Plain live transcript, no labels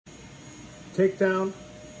Takedown,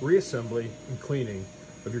 reassembly, and cleaning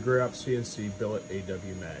of your Gray Ops CNC Billet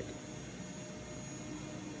AW mag.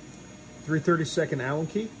 3/32 Allen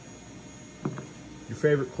key. Your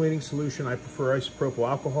favorite cleaning solution, I prefer isopropyl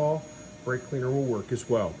alcohol. Brake cleaner will work as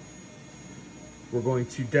well. We're going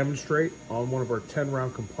to demonstrate on one of our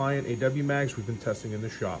 10-round compliant AW mags we've been testing in the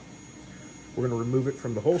shop. We're going to remove it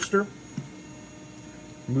from the holster,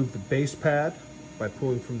 remove the base pad by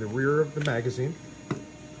pulling from the rear of the magazine,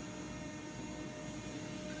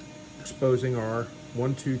 exposing our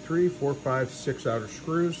 1, 2, 3, 4, 5, 6 outer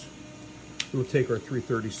screws. We will take our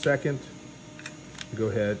 3/32 and go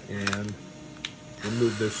ahead and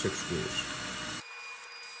remove those 6 screws.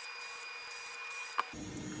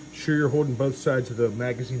 Ensure you're holding both sides of the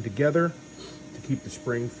magazine together to keep the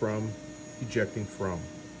spring from ejecting from.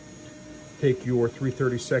 Take your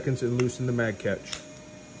 3/32 and loosen the mag catch.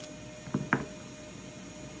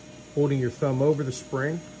 Holding your thumb over the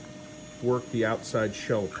spring, work the outside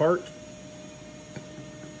shell apart.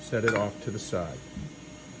 Set it off to the side.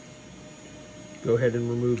 Go ahead and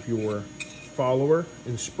remove your follower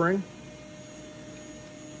and spring,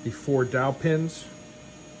 the 4 dowel pins,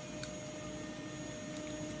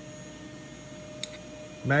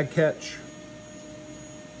 mag catch,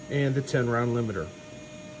 and the 10-round limiter.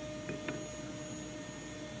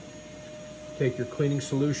 Take your cleaning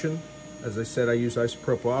solution. As I said, I use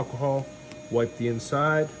isopropyl alcohol. Wipe the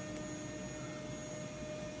inside,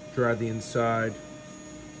 dry the inside,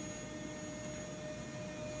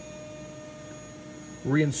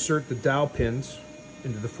 reinsert the dowel pins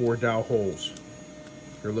into the 4 dowel holes.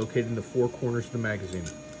 They're located in the 4 corners of the magazine.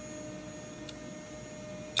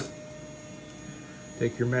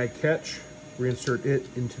 Take your mag catch, reinsert it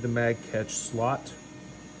into the mag catch slot.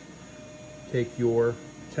 Take your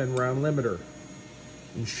 10-round limiter.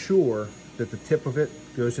 Ensure that the tip of it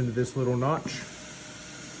goes into this little notch.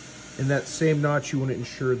 In that same notch, you want to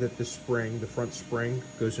ensure that the spring, the front spring,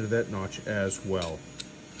 goes into that notch as well.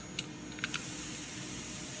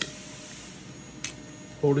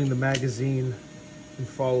 Holding the magazine and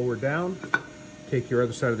follower down, take your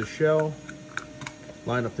other side of the shell,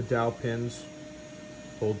 line up the dowel pins,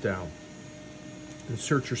 hold down.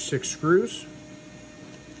 Insert your 6 screws.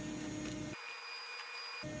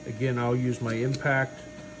 Again, I'll use my impact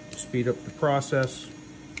to speed up the process.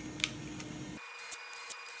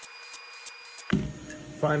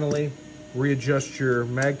 Finally, readjust your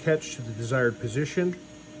mag catch to the desired position.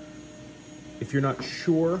 If you're not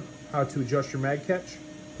sure how to adjust your mag catch,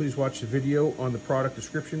 please watch the video on the product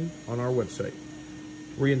description on our website.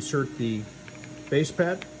 Reinsert the base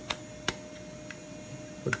pad,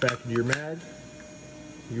 put it back into your mag,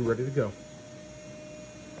 you're ready to go.